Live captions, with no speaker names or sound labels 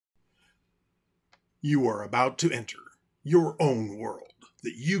You are about to enter your own world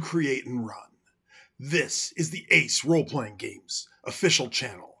that you create and run. This is the Ace Role-Playing Games official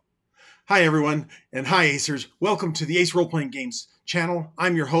channel. Hi everyone, and hi Acers. Welcome to the Ace Role-Playing Games channel.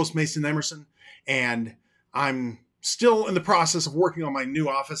 I'm your host, Mason Emerson, and I'm still in the process of working on my new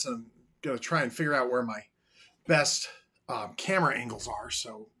office, and I'm going to try and figure out where my best camera angles are.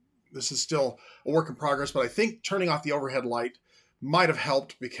 So this is still a work in progress, but I think turning off the overhead light might have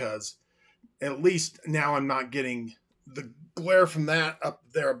helped, because at least now I'm not getting the glare from that up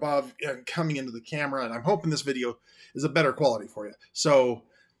there above and coming into the camera. And I'm hoping this video is a better quality for you. So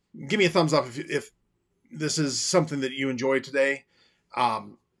give me a thumbs up if this is something that you enjoyed today.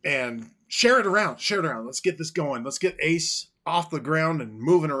 And share it around. Share it around. Let's get this going. Let's get Ace off the ground and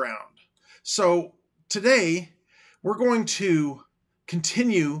moving around. So today we're going to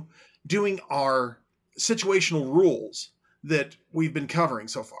continue doing our situational rules that we've been covering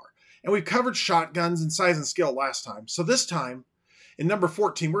so far. And we've covered shotguns and size and skill last time. So this time, in number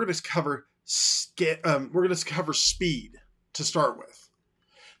 14, we're going to cover speed to start with.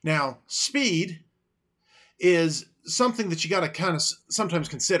 Now, speed is something that you got to kind of sometimes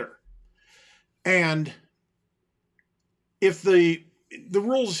consider. And if the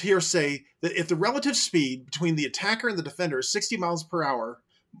rules here say that if the relative speed between the attacker and the defender is 60 miles per hour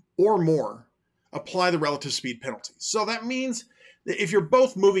or more, apply the relative speed penalty. So that means that if you're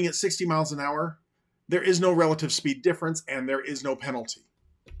both moving at 60 miles an hour, there is no relative speed difference and there is no penalty.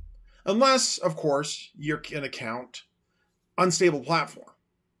 Unless, of course, you can count unstable platform,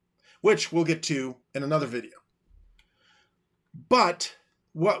 which we'll get to in another video. But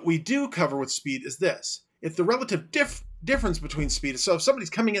what we do cover with speed is this. If the relative difference between speed, so if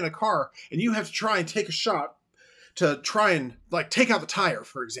somebody's coming in a car and you have to try and take a shot to try and take out the tire,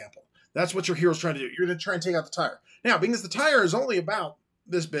 for example. That's what your hero's trying to do. You're going to try and take out the tire. Now, because the tire is only about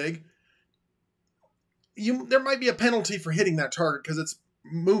this big, there might be a penalty for hitting that target because it's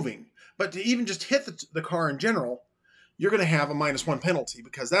moving. But to even just hit the car in general, you're going to have a -1 penalty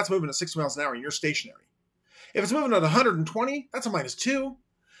because that's moving at 60 miles an hour and you're stationary. If it's moving at 120, that's a -2.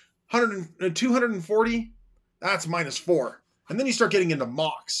 240, that's -4. And then you start getting into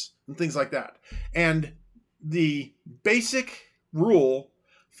machs and things like that. And the basic rule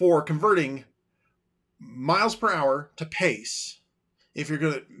for converting miles per hour to pace, if you're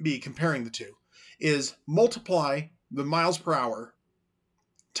going to be comparing the two, is multiply the miles per hour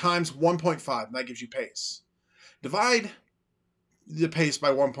times 1.5, and that gives you pace. Divide the pace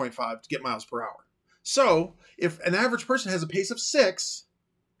by 1.5 to get miles per hour. So if an average person has a pace of 6,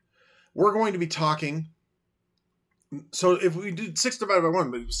 we're going to be talking, so if we did 6 divided by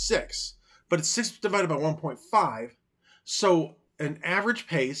 1, but it was 6, but it's 6 divided by 1.5, so an average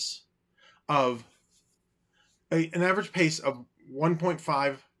pace of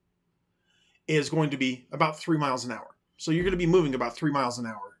 1.5 is going to be about 3 miles an hour. So you're going to be moving about 3 miles an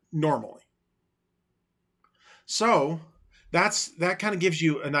hour normally. So that kind of gives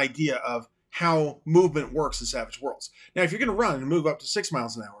you an idea of how movement works in Savage Worlds. Now, if you're going to run and move up to 6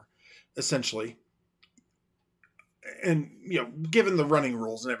 miles an hour, essentially, and given the running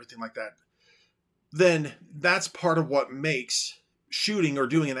rules and everything like that, then that's part of what makes shooting or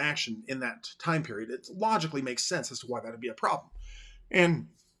doing an action in that time period. It logically makes sense as to why that would be a problem. And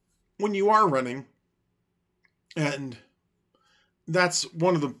when you are running, and that's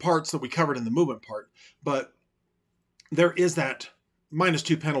one of the parts that we covered in the movement part, but there is that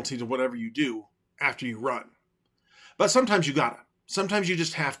 -2 penalty to whatever you do after you run. But sometimes you gotta. Sometimes you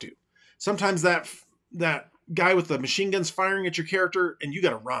just have to. Sometimes that guy with the machine gun's firing at your character and you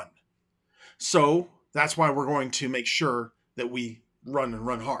gotta run. So that's why we're going to make sure that we run and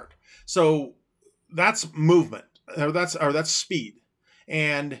run hard. So that's movement, or that's speed.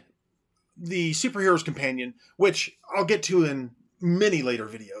 And the superhero's companion, which I'll get to in many later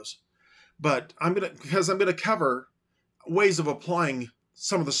videos, but because I'm gonna cover ways of applying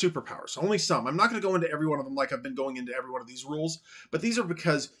some of the superpowers. Only some. I'm not going to go into every one of them like I've been going into every one of these rules, but these are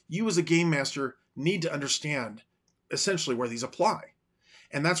because you as a game master need to understand essentially where these apply.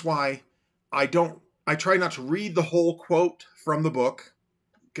 And that's why I try not to read the whole quote from the book,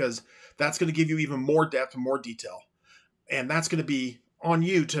 because that's going to give you even more depth and more detail. And that's going to be on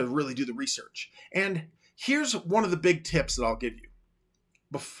you to really do the research. And here's one of the big tips that I'll give you.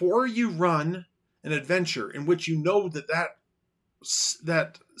 Before you run an adventure in which you know that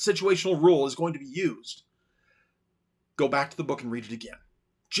situational rule is going to be used, go back to the book and read it again,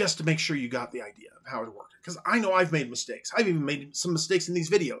 just to make sure you got the idea of how it worked. Because I know I've made mistakes. I've even made some mistakes in these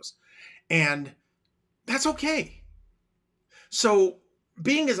videos. And that's okay. So,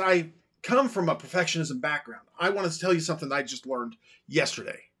 being as I come from a perfectionism background, I want to tell you something I just learned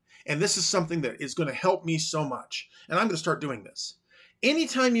yesterday. And this is something that is going to help me so much. And I'm going to start doing this.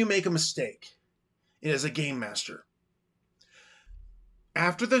 Anytime you make a mistake as a game master,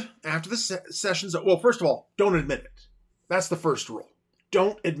 after the sessions, well, first of all, don't admit it. That's the first rule.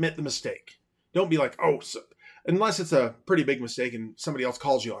 Don't admit the mistake. Don't be like, oh, so, unless it's a pretty big mistake and somebody else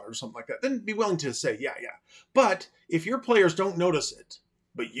calls you on it or something like that, then be willing to say, yeah. But if your players don't notice it,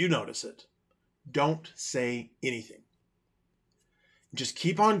 but you notice it, don't say anything. Just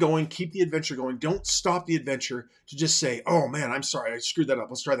keep on going. Keep the adventure going. Don't stop the adventure to just say, oh man, I'm sorry, I screwed that up.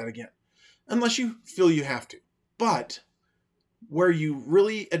 Let's try that again. Unless you feel you have to. But where you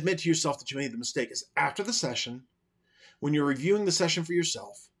really admit to yourself that you made the mistake is after the session, when you're reviewing the session for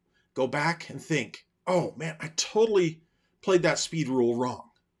yourself, go back and think, oh man, I totally played that speed rule wrong.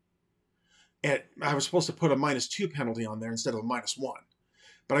 And I was supposed to put a -2 penalty on there instead of a -1.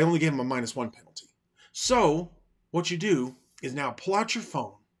 But I only gave him a -1 penalty. So what you do is now pull out your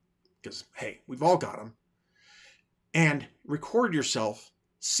phone, because, hey, we've all got them, and record yourself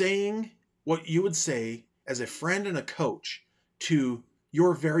saying what you would say as a friend and a coach to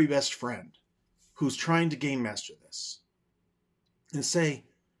your very best friend who's trying to game master this. And say,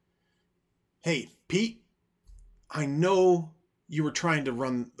 hey, Pete, I know you were trying to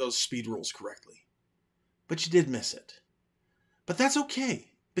run those speed rules correctly, but you did miss it. But that's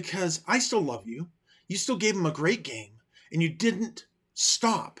okay, because I still love you. You still gave him a great game, and you didn't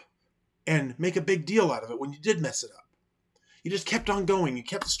stop and make a big deal out of it when you did mess it up. You just kept on going. You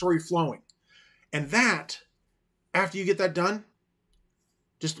kept the story flowing. And that, after you get that done,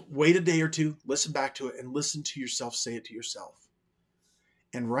 just wait a day or two, listen back to it, and listen to yourself say it to yourself.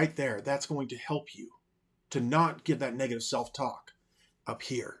 And right there, that's going to help you to not give that negative self-talk up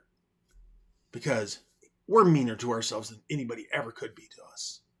here. Because we're meaner to ourselves than anybody ever could be to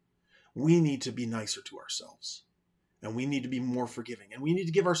us. We need to be nicer to ourselves. And we need to be more forgiving. And we need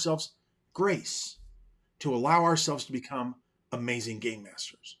to give ourselves grace to allow ourselves to become amazing game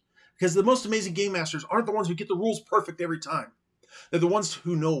masters. Because the most amazing game masters aren't the ones who get the rules perfect every time. They're the ones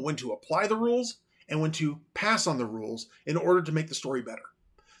who know when to apply the rules and when to pass on the rules in order to make the story better.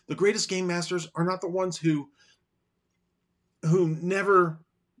 The greatest game masters are not the ones who never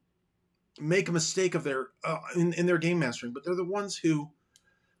make a mistake of their in their game mastering, but they're the ones who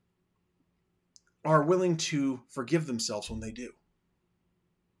are willing to forgive themselves when they do.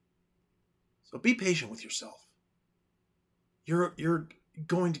 So be patient with yourself. You're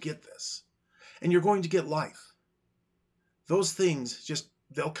going to get this. And you're going to get life. Those things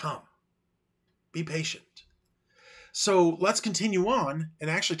they'll come. Be patient. So let's continue on and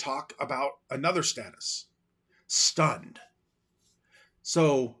actually talk about another status. Stunned.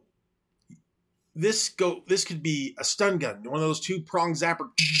 So this could be a stun gun, one of those 2-prong zapper,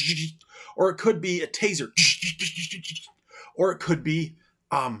 or it could be a taser, or it could be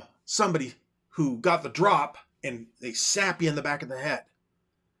somebody who got the drop and they sap you in the back of the head.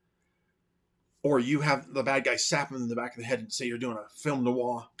 Or you have the bad guy sap him in the back of the head and say you're doing a film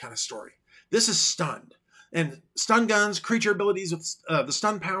noir kind of story. This is stunned. And stun guns, creature abilities with the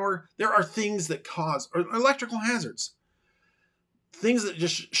stun power, there are things that cause, or electrical hazards. Things that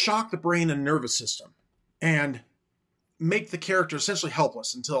just shock the brain and nervous system and make the character essentially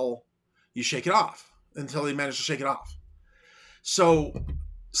helpless until you shake it off, until they manage to shake it off. So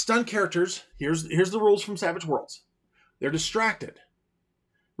stun characters, here's the rules from Savage Worlds. They're distracted.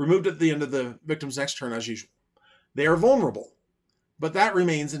 Removed at the end of the victim's next turn as usual. They are vulnerable, but that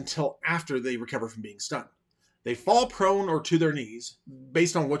remains until after they recover from being stunned. They fall prone or to their knees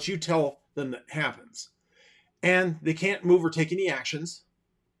based on what you tell them that happens. And they can't move or take any actions,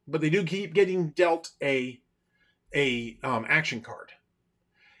 but they do keep getting dealt a action card.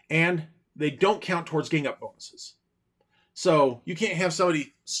 And they don't count towards gang up bonuses. So you can't have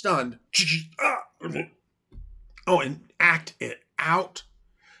somebody stunned. Oh, and act it out.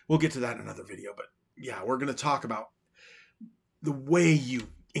 We'll get to that in another video, but yeah, we're going to talk about the way you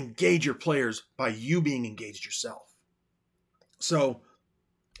engage your players by you being engaged yourself. So,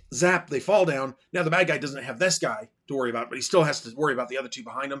 zap, they fall down. Now the bad guy doesn't have this guy to worry about, but he still has to worry about the other two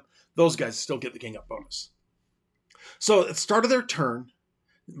behind him. Those guys still get the gang up bonus. So at the start of their turn,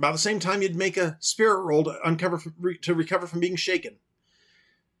 about the same time you'd make a spirit roll to recover from being shaken,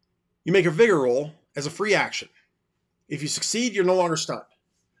 you make a vigor roll as a free action. If you succeed, you're no longer stunned,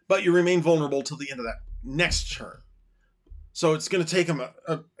 but you remain vulnerable till the end of that next turn. So it's going to take them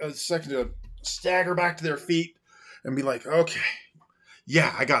a second to stagger back to their feet and be like, okay,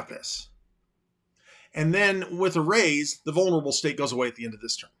 yeah, I got this. And then with a raise, the vulnerable state goes away at the end of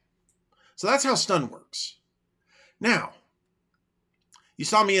this turn. So that's how stun works. Now, you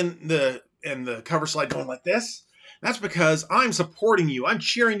saw me in the cover slide going like this. That's because I'm supporting you. I'm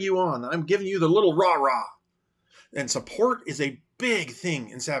cheering you on. I'm giving you the little rah-rah. And support is a big thing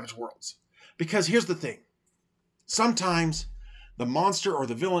in Savage Worlds. Because here's the thing. Sometimes the monster or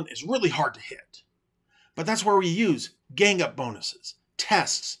the villain is really hard to hit. But that's where we use gang up bonuses,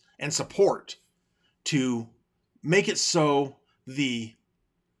 tests, and support to make it so that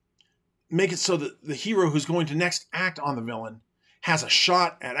the hero who's going to next act on the villain has a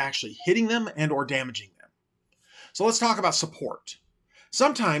shot at actually hitting them and or damaging them. So let's talk about support.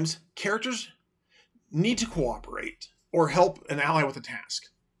 Sometimes characters need to cooperate or help an ally with a task.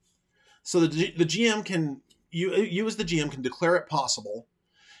 So the GM can, you as the GM can declare it possible,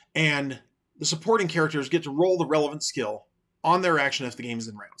 and the supporting characters get to roll the relevant skill on their action if the game is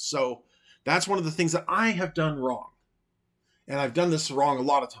in rounds. So that's one of the things that I have done wrong. And I've done this wrong a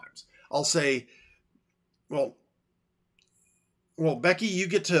lot of times. I'll say, well, Becky, you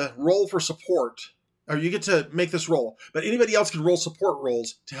get to roll for support, or you get to make this roll, but anybody else can roll support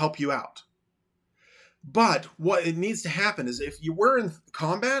rolls to help you out. But what it needs to happen is if you were in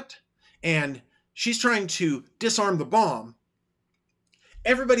combat and she's trying to disarm the bomb,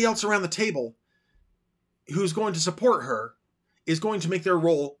 everybody else around the table who's going to support her is going to make their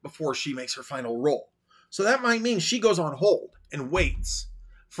roll before she makes her final roll. So that might mean she goes on hold and waits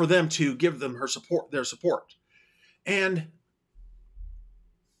for them to give them their support. And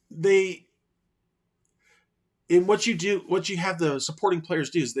what you have the supporting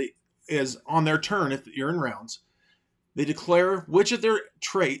players do is on their turn, if you're in rounds, they declare which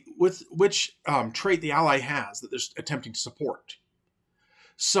trait the ally has that they're attempting to support.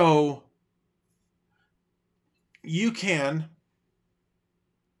 So you can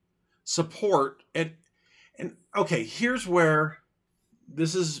support and okay, here's where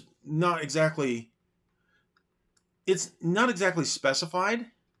this is not exactly specified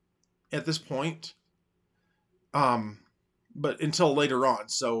at this point, but until later on.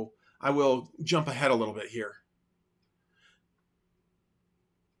 So I will jump ahead a little bit here.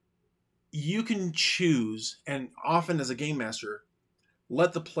 You can choose, and often as a game master,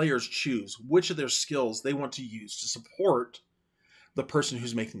 let the players choose which of their skills they want to use to support the person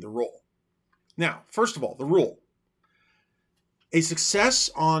who's making the roll. Now, first of all, the rule. A success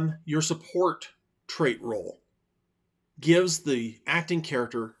on your support trait roll gives the acting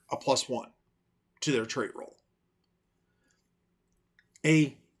character a +1 to their trait roll.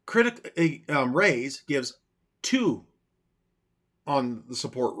 A raise gives 2 on the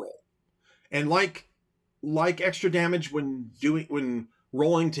support roll. And like extra damage when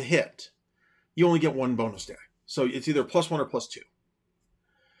rolling to hit, you only get 1 bonus die. So it's either +1 or +2.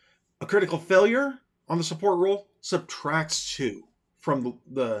 A critical failure on the support roll subtracts 2 from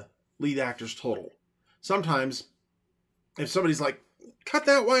the lead actor's total. Sometimes, if somebody's like, cut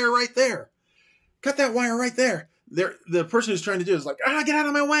that wire right there, the person who's trying to do it is like, get out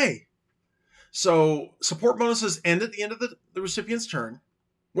of my way. So support bonuses end at the end of the recipient's turn,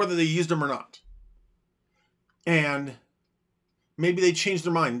 whether they used them or not. And maybe they changed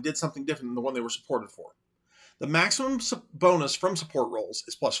their mind and did something different than the one they were supported for. The maximum bonus from support rolls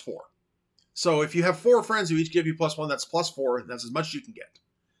is +4. So if you have 4 friends who each give you +1, that's +4, and that's as much as you can get.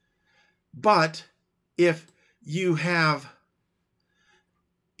 But if you have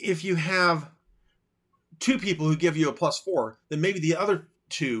 2 people who give you a +4, then maybe the other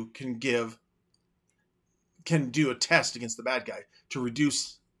 2 can do a test against the bad guy to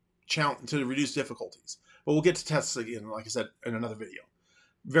reduce difficulties. But we'll get to tests again, like I said, in another video.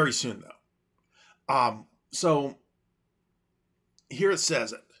 Very soon, though. So here it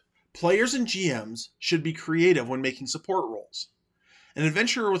says it. Players and GMs should be creative when making support rolls. An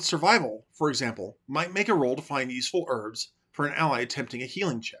adventurer with survival, for example, might make a roll to find useful herbs for an ally attempting a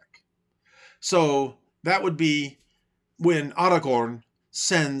healing check. So that would be when Aragorn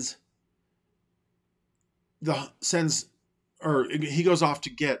he goes off to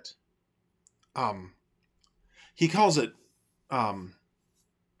get, he calls it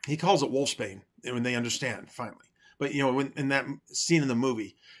Wolfsbane when they understand finally. But in that scene in the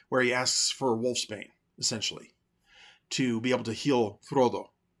movie where he asks for Wolfsbane, essentially, to be able to heal Frodo.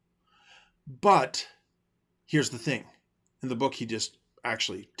 But here's the thing. In the book, he just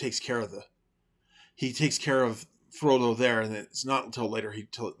actually takes care of Frodo there, and it's not until later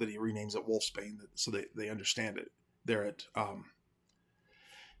that he renames it Wolfsbane, so they understand it there at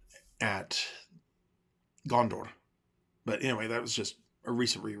Gondor. But anyway, that was just a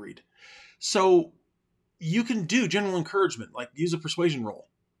recent reread. So you can do general encouragement, like use a persuasion roll.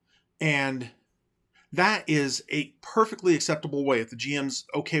 And that is a perfectly acceptable way if the GM's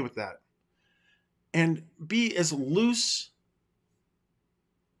okay with that. And be as loose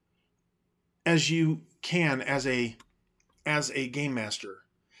as you can as a game master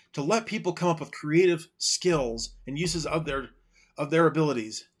to let people come up with creative skills and uses of their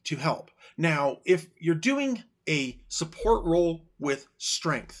abilities to help. Now, if you're doing a support role with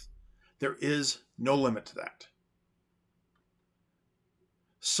strength, there is no limit to that.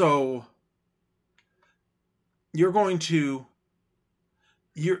 So you're going to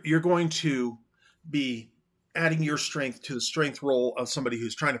be adding your strength to the strength role of somebody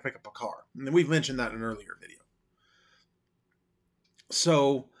who's trying to pick up a car. And we've mentioned that in an earlier video.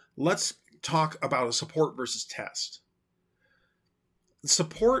 So let's talk about a support versus test. The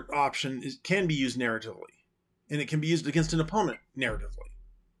support option can be used narratively, and it can be used against an opponent narratively.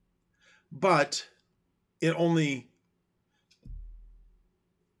 But it only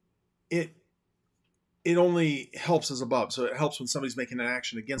helps as above. So it helps when somebody's making an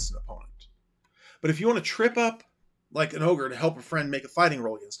action against an opponent. But if you want to trip up like an ogre to help a friend make a fighting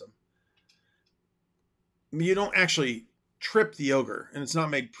roll against them, you don't actually trip the ogre, and it's not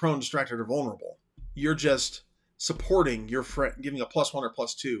made prone, distracted, or vulnerable. You're just supporting your friend, giving a +1 or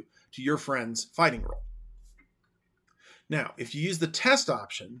 +2 to your friend's fighting roll. Now, if you use the test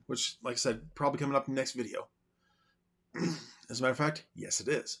option, which, like I said, probably coming up in the next video. As a matter of fact, yes, it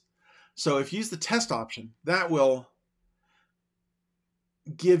is. So if you use the test option, that will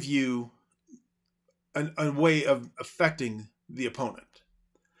give you a way of affecting the opponent.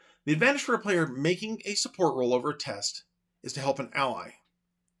 The advantage for a player making a support roll over a test is to help an ally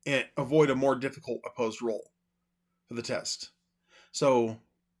and avoid a more difficult opposed roll for the test. So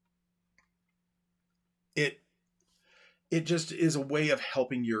it just is a way of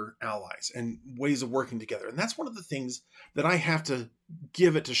helping your allies and ways of working together. And that's one of the things that I have to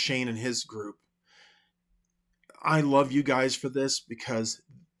give it to Shane and his group. I love you guys for this, because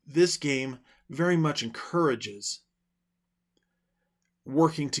this game very much encourages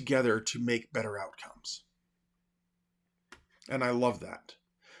working together to make better outcomes. And I love that.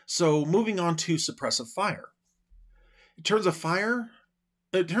 So moving on to suppressive fire. It turns a firearm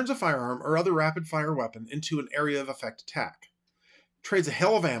or other rapid fire weapon into an area of effect attack. Trades a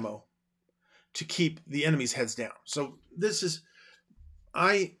hell of ammo to keep the enemy's heads down. So this is,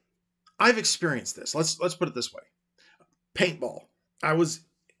 I've experienced this. Let's put it this way. Paintball. I was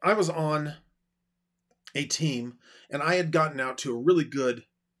on a team, and I had gotten out to a really good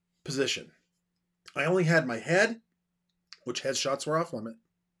position. I only had my head, which headshots were off limit,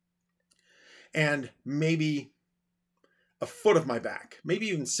 and maybe a foot of my back, maybe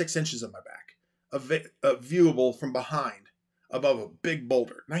even 6 inches of my back, viewable from behind above a big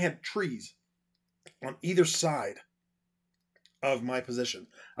boulder. And I had trees on either side of my position.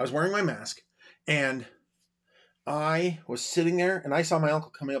 I was wearing my mask, and I was sitting there, and I saw my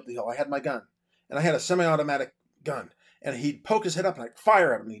uncle coming up the hill. I had my gun, and I had a semi-automatic gun, and he'd poke his head up, and I'd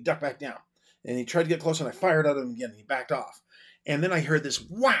fire at him, and he'd duck back down. And he tried to get closer, and I fired at him again, and he backed off. And then I heard this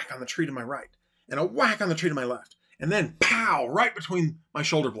whack on the tree to my right, and a whack on the tree to my left, and then pow, right between my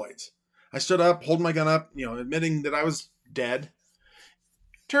shoulder blades. I stood up, holding my gun up, admitting that I was dead.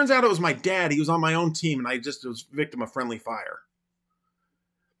 Turns out it was my dad. He was on my own team, and I just was victim of friendly fire.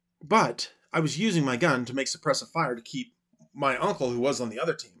 But I was using my gun to make suppressive fire to keep my uncle, who was on the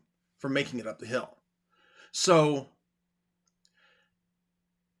other team, from making it up the hill. So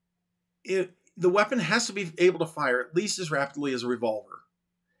the weapon has to be able to fire at least as rapidly as a revolver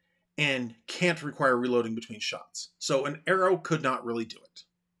and can't require reloading between shots. So an arrow could not really do it.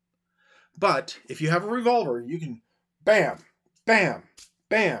 But if you have a revolver, you can bam, bam,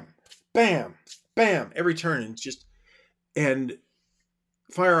 bam, bam, bam every turn, and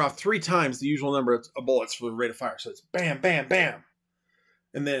fire off 3 times the usual number of bullets for the rate of fire. So it's bam, bam, bam.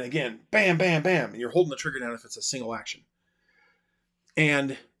 And then again, bam, bam, bam. And you're holding the trigger down if it's a single action.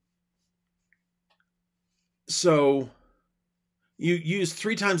 And so you use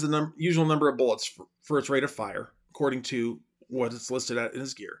 3 times the usual number of bullets for its rate of fire, according to what it's listed at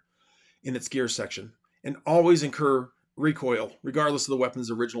in its gear section, and always incur recoil, regardless of the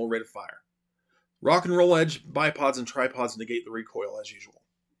weapon's original rate of fire. Rock and roll edge, bipods, and tripods negate the recoil as usual.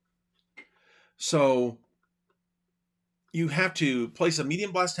 So you have to place a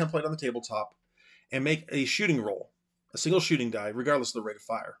medium blast template on the tabletop and make a shooting roll, a single shooting die, regardless of the rate of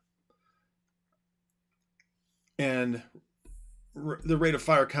fire. And the rate of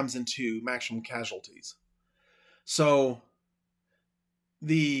fire comes into maximum casualties. So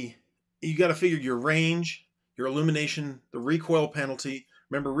you got to figure your range, your illumination, the recoil penalty.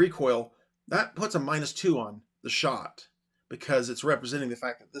 Remember, recoil, that puts a -2 on the shot because it's representing the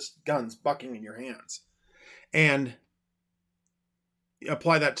fact that this gun's bucking in your hands. And you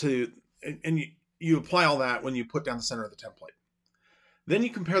apply that to, and you apply all that when you put down the center of the template. Then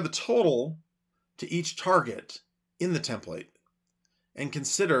you compare the total to each target in the template and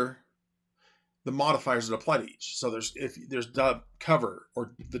consider the modifiers that apply to each. So if there's cover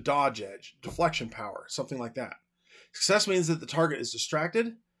or the dodge edge, deflection power, something like that. Success means that the target is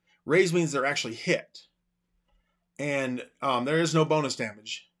distracted. Raise means they're actually hit. And there is no bonus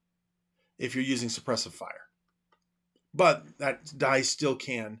damage if you're using suppressive fire. But that die still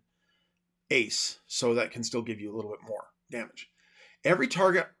can ace, so that can still give you a little bit more damage. Every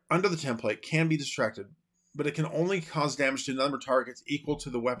target under the template can be distracted, but it can only cause damage to number of targets equal to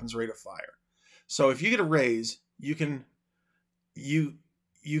the weapon's rate of fire. So if you get a raise, you can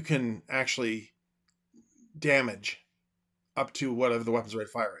actually damage up to whatever the weapon's rate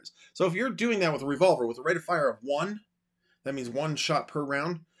of fire is. So if you're doing that with a revolver with a rate of fire of 1, that means 1 shot per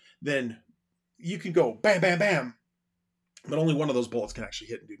round, then you can go bam, bam, bam, but only one of those bullets can actually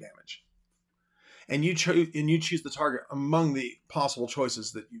hit and do damage. And you choose the target among the possible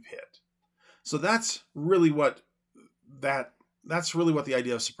choices that you've hit. So that's really what the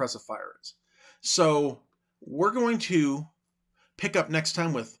idea of suppressive fire is. So we're going to pick up next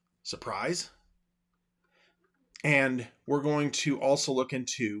time with surprise. And we're going to also look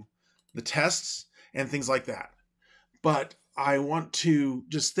into the tests and things like that. But I want to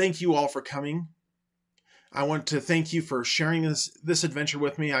just thank you all for coming. I want to thank you for sharing this adventure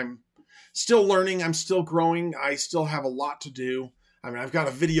with me. I'm still learning. I'm still growing. I still have a lot to do. I mean, I've got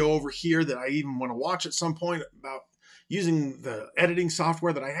a video over here that I even want to watch at some point about using the editing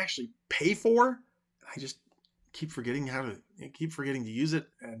software that I actually pay for. I just keep forgetting to use it.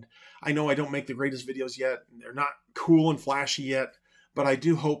 And I know I don't make the greatest videos yet. They're not cool and flashy yet, but I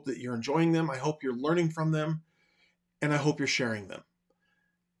do hope that you're enjoying them. I hope you're learning from them, and I hope you're sharing them.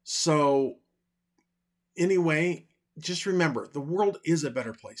 So anyway, just remember, the world is a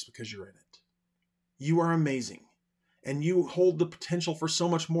better place because you're in it. You are amazing, and you hold the potential for so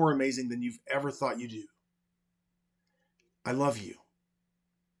much more amazing than you've ever thought you do. I love you,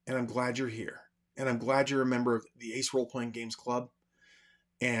 and I'm glad you're here, and I'm glad you're a member of the Ace Role Playing Games Club,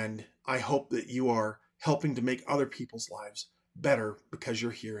 and I hope that you are helping to make other people's lives better because you're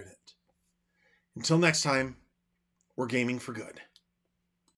here in it. Until next time, we're gaming for good.